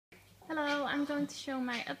I'm going to show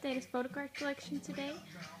my updated Photocard collection today.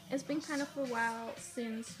 It's been kind of a while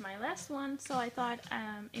since my last one, so I thought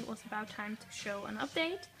it was about time to show an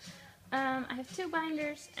update. I have two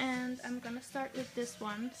binders and I'm gonna start with this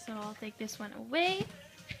one, so I'll take this one away.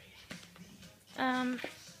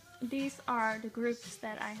 These are the groups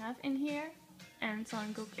that I have in here, and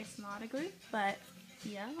Songbook is not a group, but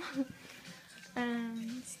yeah.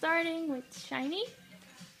 Starting with Shiny.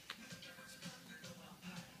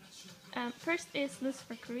 First is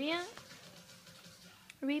Lucifer Korea,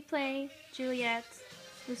 Replay, Juliet,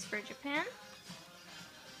 Lucifer Japan.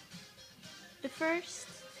 The first,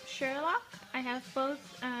 Sherlock. I have both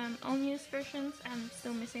unused versions and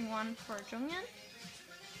still missing one for Jonghyun.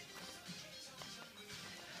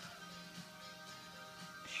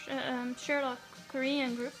 Sherlock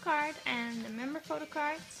Korean group card and the member photo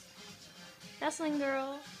cards. Dazzling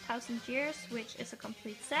Girl, 1000 Years, which is a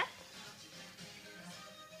complete set.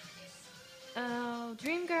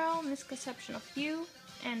 Dream Girl, Misconception of You,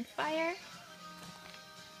 and Fire.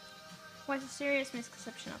 What's a Serious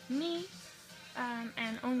Misconception of Me,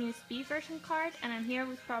 and unused B version card, and then here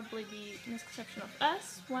would probably be Misconception of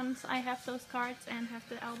Us once I have those cards and have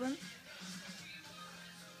the album.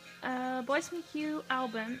 Boys Meet You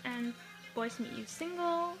album and Boys Meet You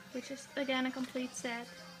single, which is again a complete set.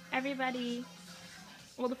 Everybody,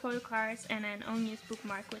 all the photo cards, and an unused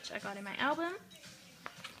bookmark which I got in my album.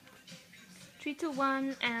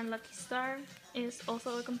 321 and Lucky Star is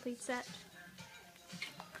also a complete set.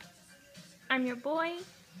 I'm Your Boy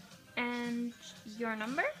and Your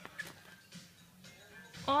Number.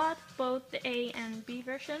 Odd, both the A and B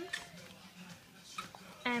version.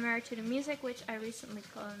 And Married to the Music, which I recently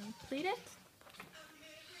completed.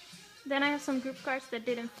 Then I have some group cards that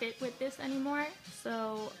didn't fit with this anymore.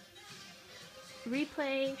 So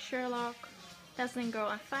Replay, Sherlock, Dazzling Girl,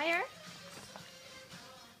 and Fire.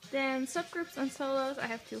 Then subgroups and solos, I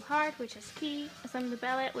have Too Hard, which is Key, Assembly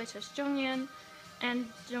Ballet, which is Jonghyun and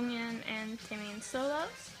Taemin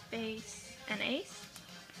solos, bass and ace.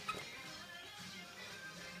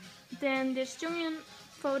 Then this Jonghyun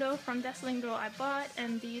photo from Dazzling Girl I bought,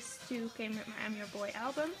 and these two came with my I'm Your Boy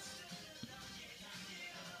albums.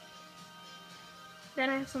 Then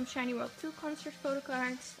I have some Shiny World 2 concert photo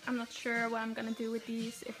cards. I'm not sure what I'm gonna do with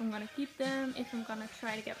these, if I'm gonna keep them, if I'm gonna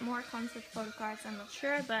try to get more concert photo cards, I'm not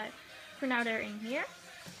sure, but for now they're in here.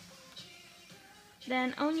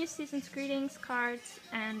 Then Onya's Season's Greetings cards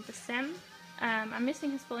and the Sem. I'm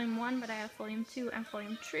missing his volume 1, but I have volume 2 and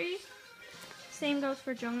volume 3. Same goes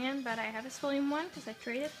for Jonghyun, but I have his volume 1 because I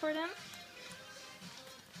traded for them.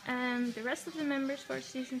 And the rest of the members for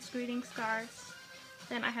Season's Greetings cards.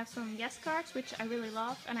 Then I have some Yes cards, which I really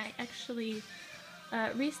love, and I actually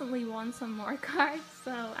recently won some more cards,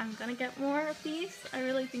 so I'm gonna get more of these. I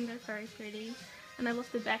really think they're very pretty, and I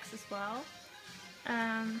love the backs as well. So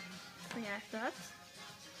yeah, I have that.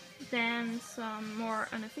 Then some more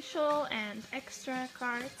unofficial and extra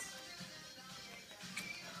cards.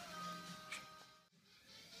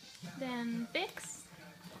 Then Bics.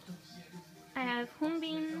 I have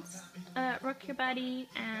Hoonbin's, Rock Your Body,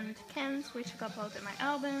 and Ken's, which I got both in my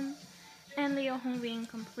album, and Leo Hoonbin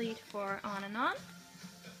complete for On and On.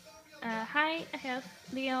 Hi, I have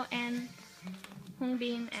Leo and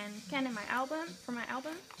Hoonbin and Ken in my album, for my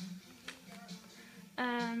album.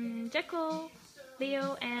 Jekyll,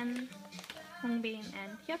 Leo, and Hoonbin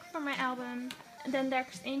and Hyuk for my album. And then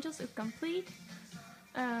Darkest Angels is complete,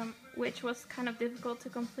 which was kind of difficult to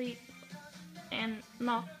complete and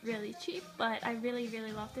not really cheap, but I really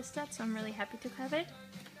love this set, so I'm really happy to have it.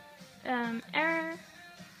 Error,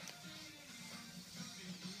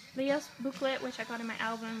 Leo's booklet, which I got in my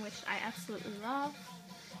album, which I absolutely love.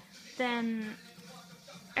 Then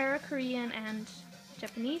Error Korean and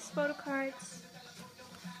Japanese photo cards.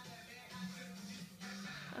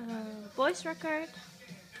 Voice record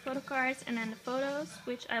photo cards, and then the photos,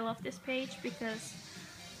 which I love this page because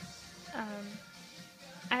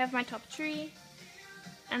I have my top 3,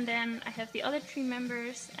 and then I have the other 3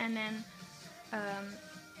 members, and then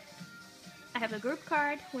I have a group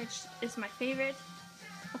card, which is my favorite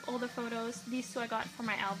of all the photos. These two I got for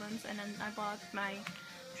my albums, and then I bought my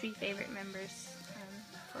 3 favorite members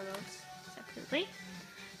photos separately.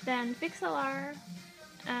 Then Pixel art,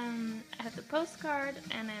 I have the postcard,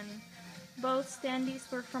 and then both standees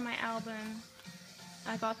were from my album.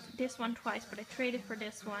 I got this one twice, but I traded for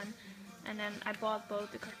this one. And then I bought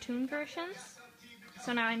both the cartoon versions.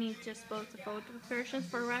 So now I need just both the photo versions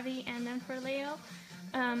for Ravi and then for Leo.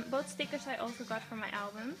 Both stickers I also got from my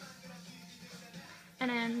album.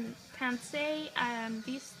 And then Can't Say,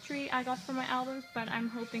 these 3 I got from my albums, but I'm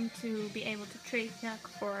hoping to be able to trade Hyuk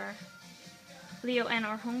for Leo N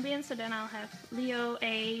or Hongbin, so then I'll have Leo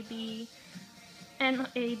A, B, N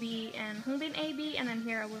A, B, and Hongbin A, B, and then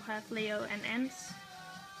here I will have Leo and N's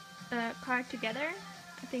card together.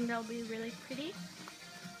 I think that'll be really pretty.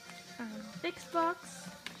 Fix box,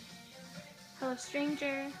 Hello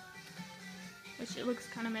Stranger, which it looks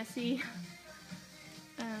kind of messy.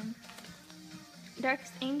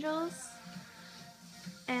 Darkest Angels,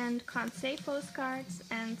 and Can't Say postcards,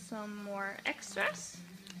 and some more extras.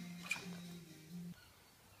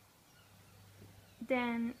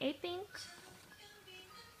 Then A-Pink.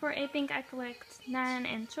 For A-Pink I collect Nan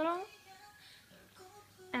and Chorong,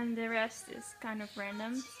 and the rest is kind of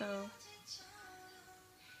random, so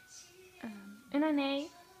Unane,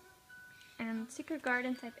 and Secret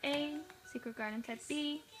Garden type A, Secret Garden type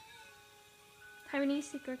B, Taiwanese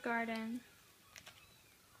Secret Garden,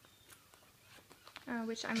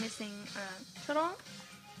 which I'm missing Chorong.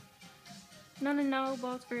 No,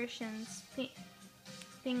 both versions.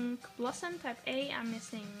 Pink Blossom type A, I'm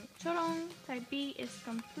missing Chorong. Type B is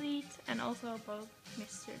complete, and also both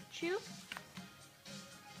Mr. Chu.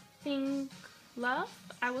 Pink Love,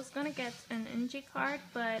 I was gonna get an NG card,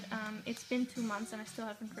 but it's been 2 months and I still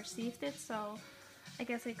haven't received it, so I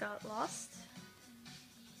guess it got lost.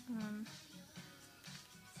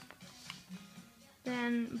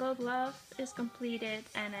 Then Bold Love is completed,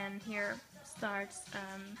 and then here starts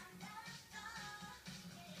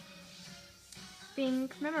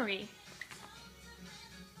Pink Memory.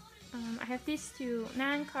 I have these 2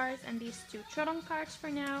 Nan cards and these 2 Chorong cards for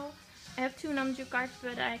now. I have 2 Namju cards,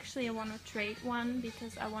 but I actually want to trade one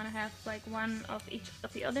because I want to have like one of each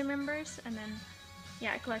of the other members, and then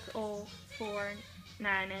yeah, I collect all 4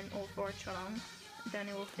 Nan and all 4 Chorong. Then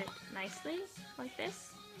it will fit nicely like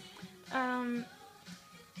this.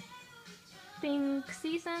 Pink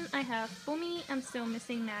Season, I have Bumi, I'm still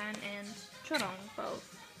missing Nan and Chorong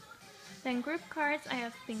both. Then group cards, I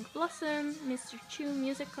have Pink Blossom, Mr. Chu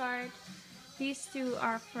music card. These 2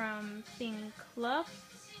 are from Pink Love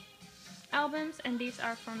albums, and these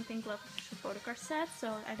are from Pink Love official photocard set,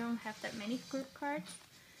 so I don't have that many group cards.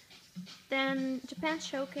 Then Japan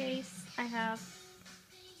Showcase, I have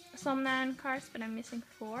some Nan cards, but I'm missing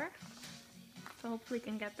 4, so hopefully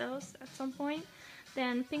can get those at some point.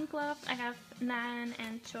 Then Pink Love, I have Nan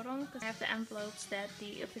and Chorong, because I have the envelopes that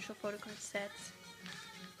the official photocard set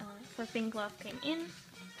for Pink Love came in.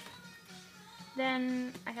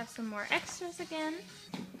 Then I have some more extras again.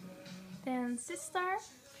 Then Sistar,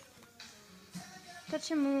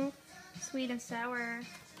 Touch and Move, Sweet and Sour,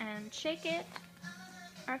 and Shake It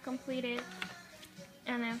are completed.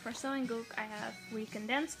 And then for Sewing Gook, I have We Can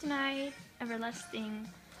Dance Tonight, Everlasting,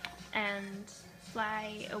 and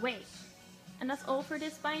Fly Away. And that's all for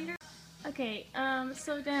this binder. Okay,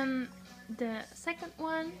 so then the second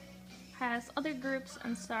one has other groups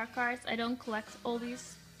and star cards. I don't collect all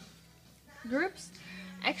these groups.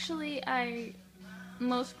 Actually,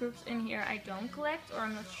 most groups in here I don't collect, or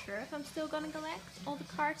I'm not sure if I'm still gonna collect all the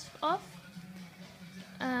cards of.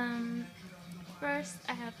 First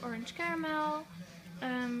I have Orange Caramel,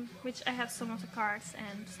 which I have some of the cards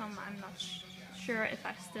and some I'm not sure if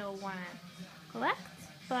I still wanna collect,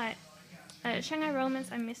 but Shanghai Romance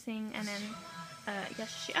I'm missing, and then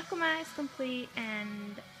Yashishi Akuma is complete,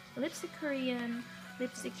 and Lipstick Korean,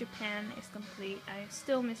 Lipstick Japan is complete. I'm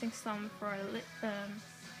still missing some for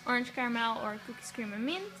Orange Caramel or Cookies Cream and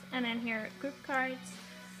Mint, and then here group cards,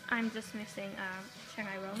 I'm just missing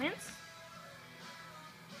Shanghai Romance.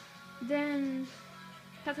 Then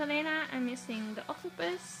Catalina, I'm missing the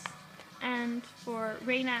Octopus, and for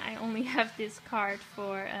Reina I only have this card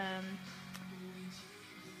for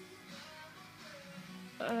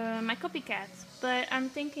my copycats, but I'm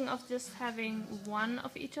thinking of just having one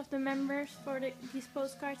of each of the members for these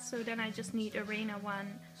postcards, so then I just need a Reina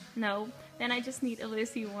one, then I just need a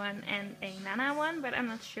Lucy one and a Nana one, but I'm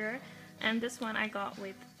not sure. And this one I got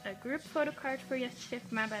with a group photo card for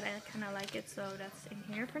Yashifma, but I kind of like it, so that's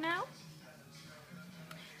in here for now.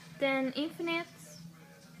 Then Infinite,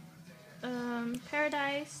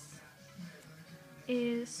 Paradise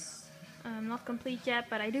is not complete yet,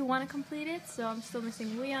 but I do want to complete it, so I'm still missing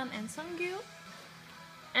Wooyeon and Sungyu.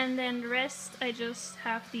 And then the rest, I just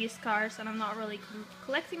have these cards and I'm not really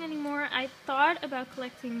collecting anymore. I thought about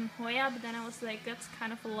collecting Hoya, but then I was like, that's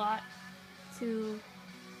kind of a lot to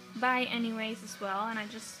buy anyways as well, and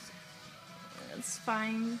it's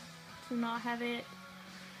fine to not have it.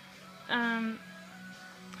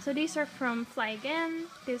 So these are from Fly Again.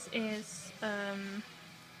 This is,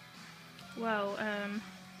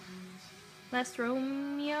 Last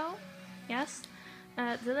Romeo, yes.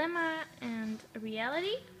 Dilemma and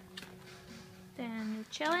Reality. Then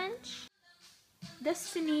Challenge.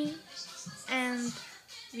 Destiny and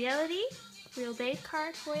Reality. Real date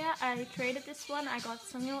card, Hoya. I traded this one. I got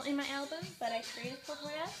Sungyeol in my album, but I traded for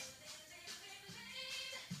Hoya.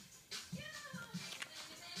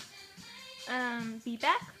 Be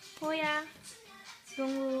Back, Hoya,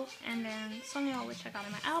 Dongwoo, and then Sungyeol, which I got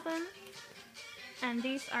in my album. And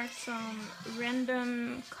these are some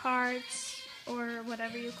random cards, or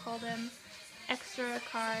whatever you call them, extra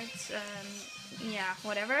cards, yeah,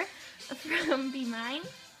 whatever, from Be Mine,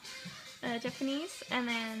 Japanese. And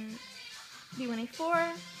then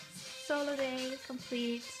B1A4, Solo Day,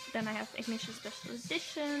 complete. Then I have Ignition Special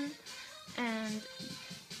Edition, and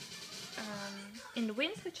In the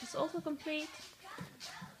Wind, which is also complete.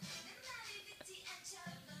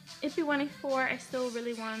 If B1A4, I still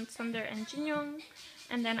really want Sunder and Jinyoung.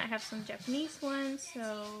 And then I have some Japanese ones,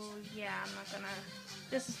 so yeah, I'm not gonna...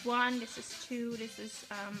 This is 1, this is 2, this is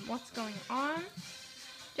What's Going On,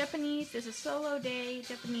 Japanese, this is Solo Day,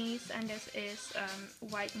 Japanese, and this is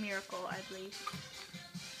White Miracle, I believe.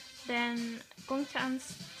 Then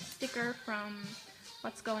Gongchan's sticker from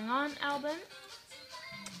What's Going On album.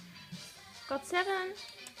 Got 7.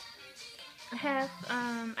 I have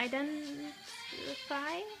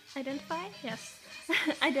Identify, yes,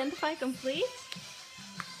 Identify complete.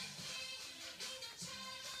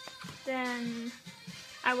 Then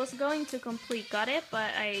I was going to complete Got It,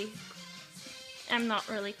 but I am not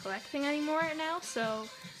really collecting anymore now, so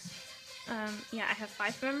yeah, I have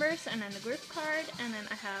 5 members and then the group card, and then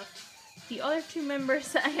I have the other 2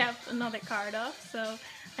 members I have another card of. So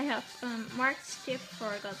I have Mark's chip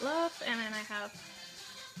for God Love, and then I have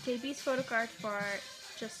JB's photocard for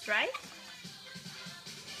Just Right.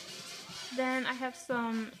 Then I have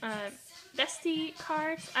some bestie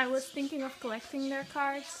cards. I was thinking of collecting their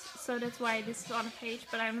cards, so that's why this is on a page,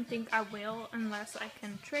 but I don't think I will unless I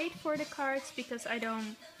can trade for the cards, because I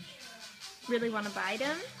don't really want to buy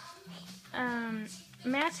them.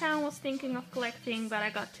 Madtown was thinking of collecting, but I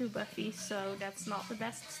got 2 Buffys, so that's not the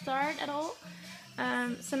best start at all.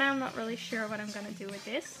 So now I'm not really sure what I'm gonna do with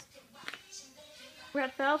this.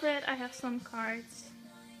 Red Velvet, I have some cards.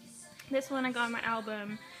 This one I got in my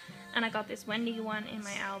album, and I got this Wendy one in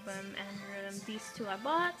my album, and these 2 I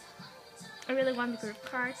bought. I really want the group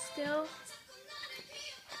cards still.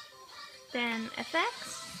 Then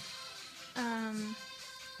FX,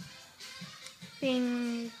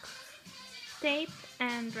 Pink Tape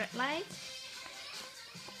and Red Light,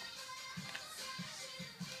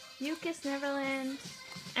 You Kiss Neverland,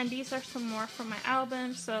 and these are some more from my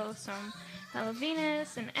album, so some Hello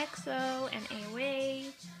Venus and EXO and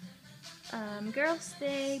AOA, Girls'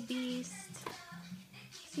 Day, Beast,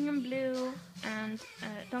 Sing in Blue, and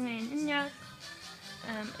Donghae and Inyak,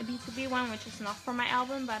 a B2B one, which is not for my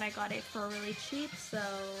album, but I got it for really cheap, so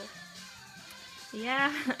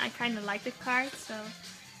yeah, I kind of like the card, so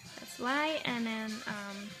that's why. And then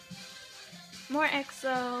more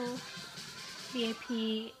EXO,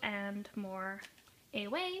 BAP, and more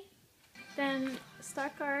AOA. Then star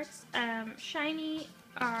cards, Shiny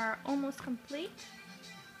are almost complete.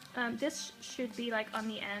 This should be like on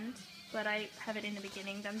the end, but I have it in the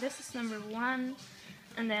beginning. Then this is number 1,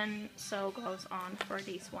 and then so goes on for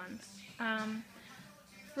these ones.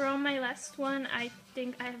 From my last one, I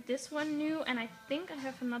think I have this one new, and I think I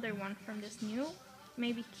have another one from this new.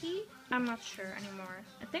 Maybe Key? I'm not sure anymore.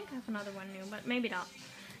 I think I have another one new, but maybe not.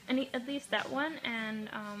 And at least that one, and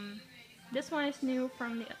this one is new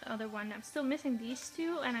from the other one. I'm still missing these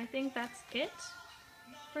 2, and I think that's it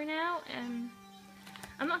for now. And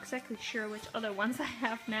I'm not exactly sure which other ones I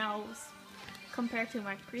have now compared to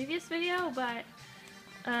my previous video, but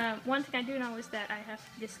one thing I do know is that I have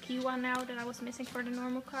this Key one now that I was missing for the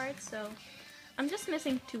normal cards, so I'm just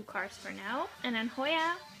missing 2 cards for now. And then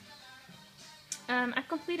Hoya, I've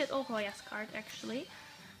completed all Hoya's cards actually.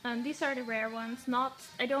 These are the rare ones.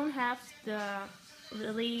 I don't have the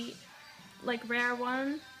really like rare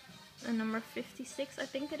one, number 56 I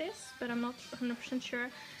think it is, but I'm not 100% sure.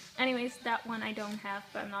 Anyways, that one I don't have,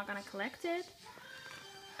 but I'm not gonna collect it.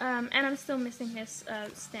 And I'm still missing his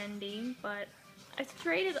standing, but I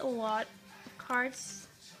traded a lot of cards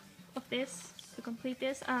of this to complete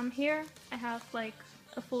this. Here I have like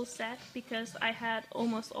a full set because I had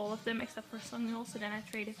almost all of them except for Sungyeol, so then I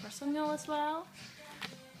traded for Sungyeol as well.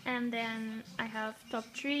 And then I have top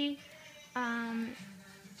 3.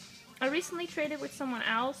 I recently traded with someone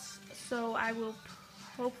else, so I will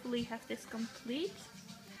hopefully have this complete.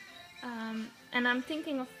 And I'm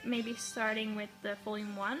thinking of maybe starting with the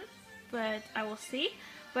volume 1, but I will see.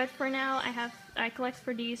 But for now, I collect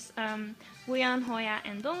for these Wuyan, Hoya,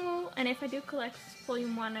 and Dongwoo. And if I do collect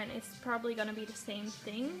volume 1, then it's probably gonna be the same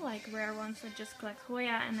thing. Like rare ones, I just collect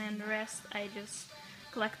Hoya, and then the rest I just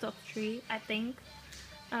collect top 3, I think.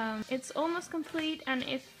 It's almost complete, and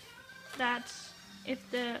if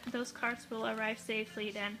those cards will arrive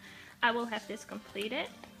safely, then I will have this completed.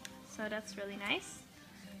 So that's really nice.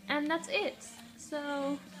 And that's it.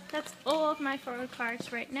 So that's all of my photo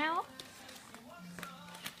cards right now.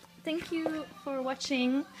 Thank you for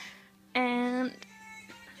watching and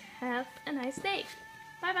have a nice day.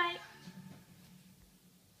 Bye bye!